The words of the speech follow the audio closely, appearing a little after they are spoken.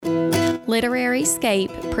Literary Scape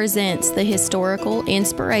presents the historical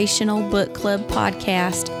inspirational book club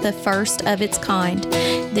podcast, the first of its kind.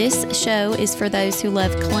 This show is for those who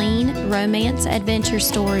love clean, romance adventure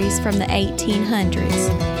stories from the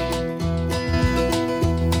 1800s.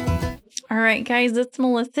 All right, guys, it's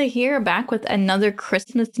Melissa here, back with another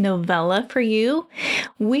Christmas novella for you.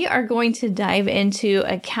 We are going to dive into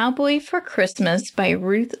A Cowboy for Christmas by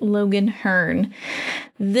Ruth Logan Hearn.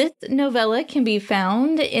 This novella can be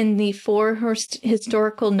found in the Four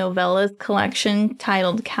Historical Novellas collection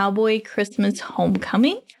titled Cowboy Christmas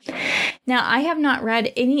Homecoming. Now, I have not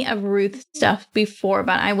read any of Ruth's stuff before,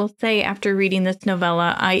 but I will say after reading this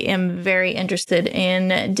novella, I am very interested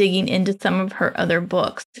in digging into some of her other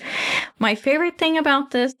books. My favorite thing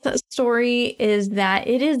about this story is that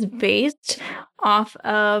it is based off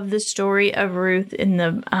of the story of Ruth in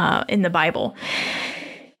the Bible.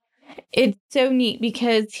 It's so neat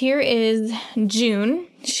because here is June.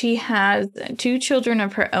 She has two children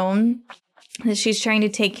of her own that she's trying to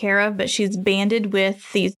take care of, but she's banded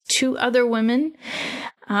with these two other women.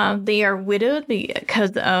 They are widowed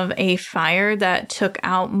because of a fire that took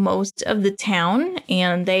out most of the town,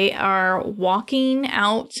 and they are walking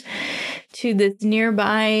out to this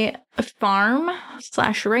nearby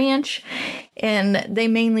farm/ranch, and they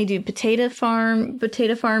mainly do potato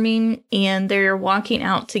farming, and they're walking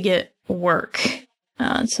out to get work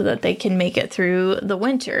so that they can make it through the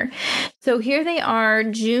winter. So here they are.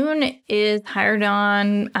 June is hired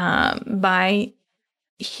on by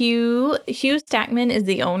Hugh. Hugh Stackman is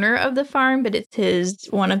the owner of the farm, but it's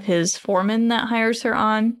one of his foremen that hires her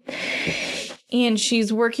on. And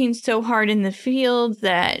she's working so hard in the field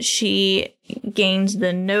that she gains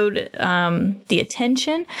the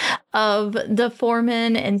attention of the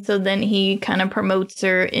foreman. And so then he kind of promotes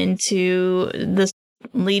her into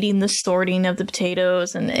leading the sorting of the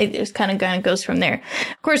potatoes. And it just kind of goes from there.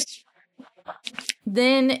 Of course,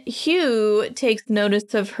 then Hugh takes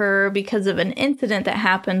notice of her because of an incident that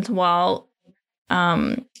happens while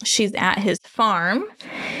she's at his farm.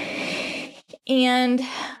 And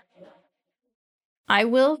I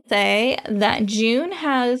will say that June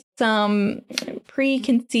has some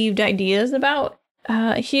preconceived ideas about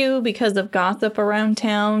Hugh because of gossip around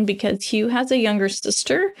town, because Hugh has a younger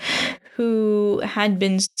sister who had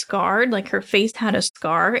been scarred, like her face had a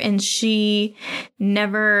scar, and she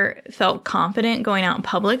never felt confident going out in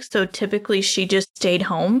public. So typically she just stayed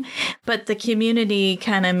home. But the community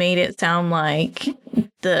kind of made it sound like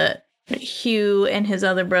Hugh and his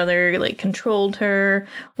other brother controlled her,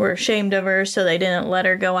 were ashamed of her, so they didn't let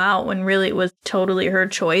her go out, when really it was totally her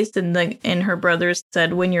choice. And her brothers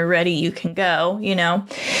said, when you're ready, you can go,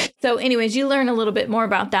 So anyways, you learn a little bit more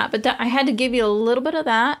about that. But I had to give you a little bit of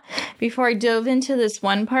that before I dove into this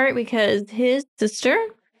one part, because his sister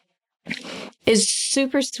is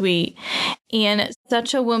super sweet and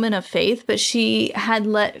such a woman of faith, but she had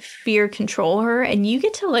let fear control her, and you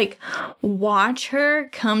get to watch her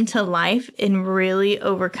come to life and really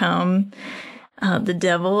overcome the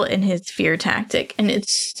devil and his fear tactic. And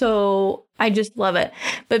I just love it.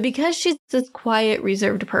 But because she's this quiet,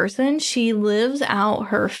 reserved person, she lives out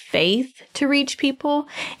her faith to reach people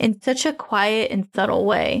in such a quiet and subtle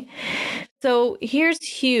way. So here's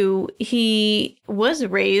Hugh. He was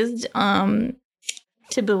raised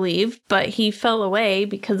to believe, but he fell away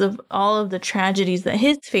because of all of the tragedies that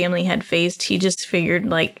his family had faced. He just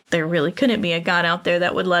figured there really couldn't be a God out there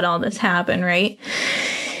that would let all this happen, right?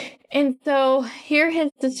 And so here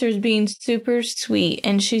his sister's being super sweet,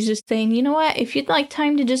 and she's just saying, you know what, if you'd like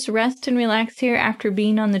time to just rest and relax here after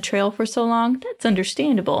being on the trail for so long, that's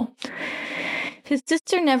understandable. His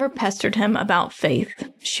sister never pestered him about faith.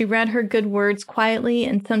 She read her good words quietly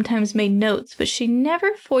and sometimes made notes, but she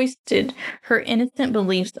never foisted her innocent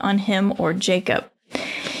beliefs on him or Jacob.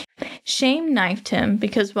 Shame knifed him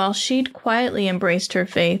because while she'd quietly embraced her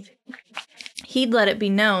faith, he'd let it be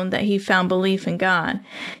known that he found belief in God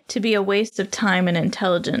to be a waste of time and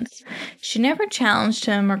intelligence. She never challenged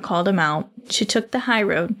him or called him out. She took the high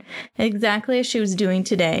road, exactly as she was doing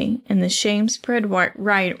today, and the shame spread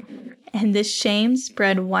wider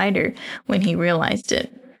when he realized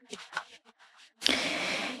it.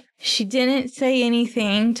 She didn't say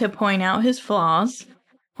anything to point out his flaws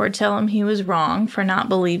or tell him he was wrong for not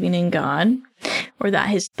believing in God, or that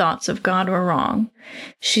his thoughts of God were wrong.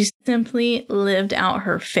 She simply lived out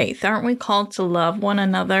her faith. Aren't we called to love one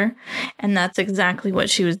another? And that's exactly what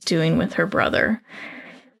she was doing with her brother.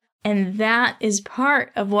 And that is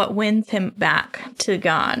part of what wins him back to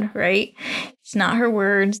God, right? It's not her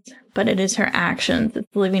words, but it is her actions.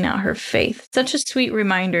 It's living out her faith. Such a sweet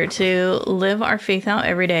reminder to live our faith out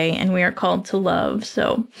every day, and we are called to love.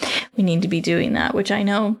 So we need to be doing that, which I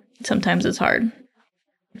know sometimes is hard.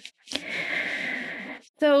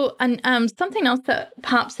 So something else that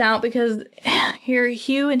pops out, because here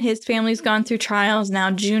Hugh and his family's gone through trials.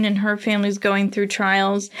 Now June and her family's going through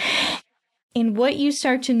trials. And what you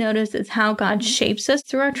start to notice is how God shapes us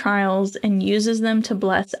through our trials and uses them to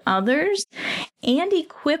bless others and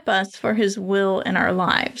equip us for his will in our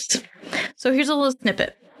lives. So here's a little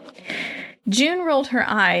snippet. June rolled her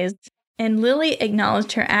eyes, and Lily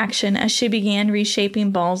acknowledged her action as she began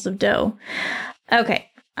reshaping balls of dough. Okay,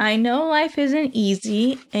 I know life isn't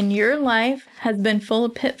easy, and your life has been full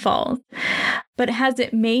of pitfalls, but has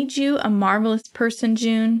it made you a marvelous person,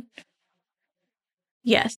 June?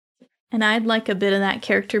 Yes, and I'd like a bit of that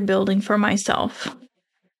character building for myself.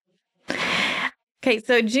 Okay,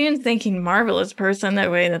 so June's thinking marvelous person,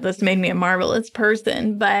 that way that this made me a marvelous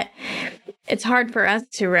person, but it's hard for us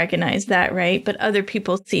to recognize that, right? But other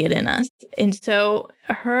people see it in us. And so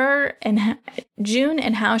her and June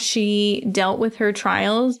and how she dealt with her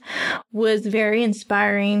trials was very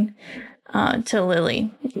inspiring to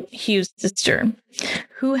Lily, Hugh's sister,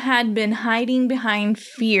 who had been hiding behind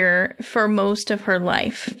fear for most of her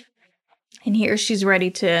life. And here she's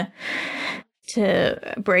ready to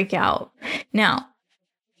break out. Now,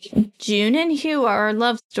 June and Hugh are a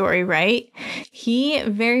love story, right? He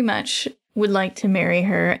very much would like to marry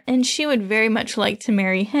her, and she would very much like to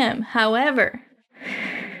marry him. However,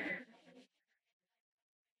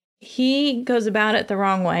 he goes about it the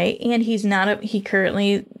wrong way, and he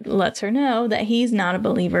currently lets her know that he's not a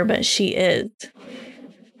believer, but she is.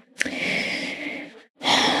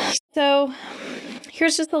 So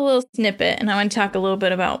here's just a little snippet, and I want to talk a little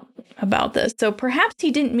bit about this. So perhaps he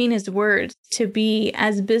didn't mean his words to be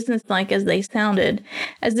as businesslike as they sounded,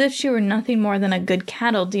 as if she were nothing more than a good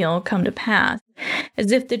cattle deal come to pass,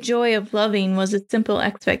 as if the joy of loving was a simple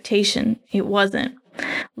expectation. It wasn't.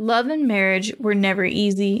 Love and marriage were never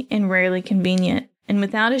easy and rarely convenient, and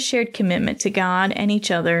without a shared commitment to God and each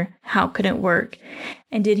other, how could it work?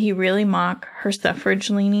 And did he really mock her suffrage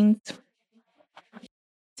leanings?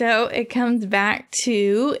 So it comes back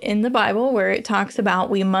to in the Bible where it talks about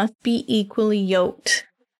we must be equally yoked.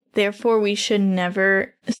 Therefore, we should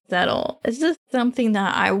never settle. This is something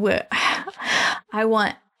that I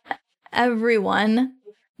want everyone,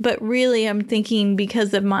 but really I'm thinking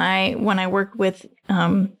because of when I work with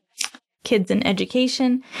kids in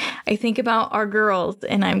education, I think about our girls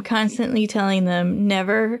and I'm constantly telling them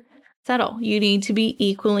never settle. You need to be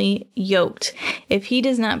equally yoked. If he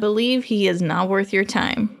does not believe, he is not worth your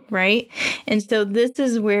time, right? And so this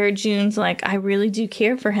is where June's like, I really do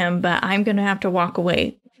care for him, but I'm going to have to walk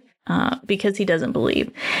away because he doesn't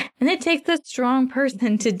believe. And it takes a strong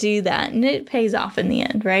person to do that, and it pays off in the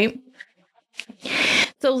end, right?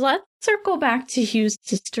 So let's circle back to Hugh's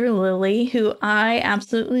sister, Lily, who I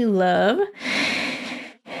absolutely love.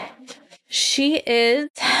 She is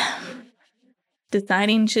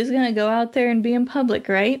deciding she's going to go out there and be in public,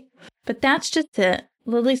 right? But that's just it.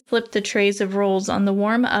 Lily slipped the trays of rolls on the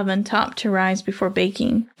warm oven top to rise before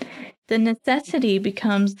baking. The necessity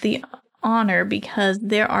becomes the honor because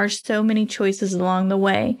there are so many choices along the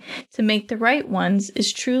way. To make the right ones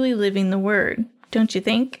is truly living the word, don't you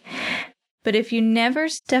think? But if you never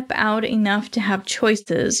step out enough to have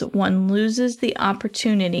choices, one loses the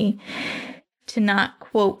opportunity to not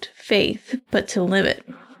quote faith, but to live it.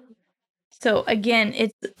 So again,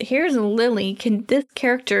 here's Lily. This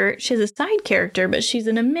character, she's a side character, but she's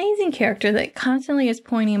an amazing character that constantly is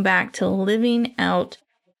pointing back to living out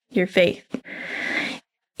your faith.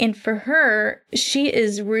 And for her, she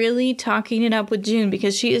is really talking it up with June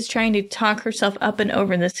because she is trying to talk herself up and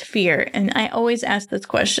over this fear. And I always ask this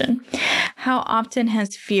question: how often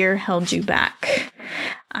has fear held you back?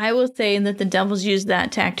 I will say that the devil's used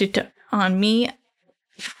that tactic on me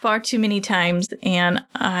far too many times, and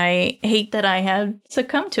I hate that I have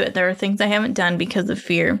succumbed to it. There are things I haven't done because of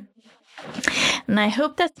fear. And I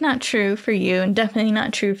hope that's not true for you, and definitely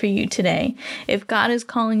not true for you today. If God is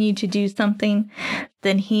calling you to do something,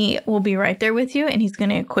 then he will be right there with you, and he's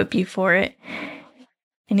going to equip you for it,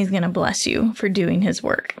 and he's going to bless you for doing his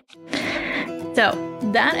work. So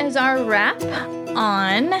that is our wrap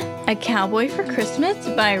on A Cowboy for Christmas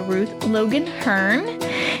by Ruth Logan Hearn.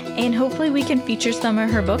 And hopefully we can feature some of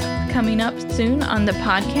her books coming up soon on the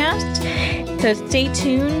podcast. So stay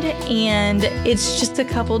tuned, and it's just a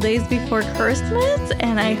couple days before Christmas,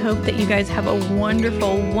 and I hope that you guys have a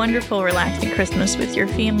wonderful, wonderful, relaxing Christmas with your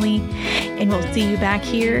family, and we'll see you back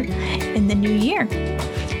here in the new year.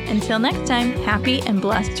 Until next time, happy and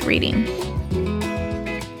blessed reading.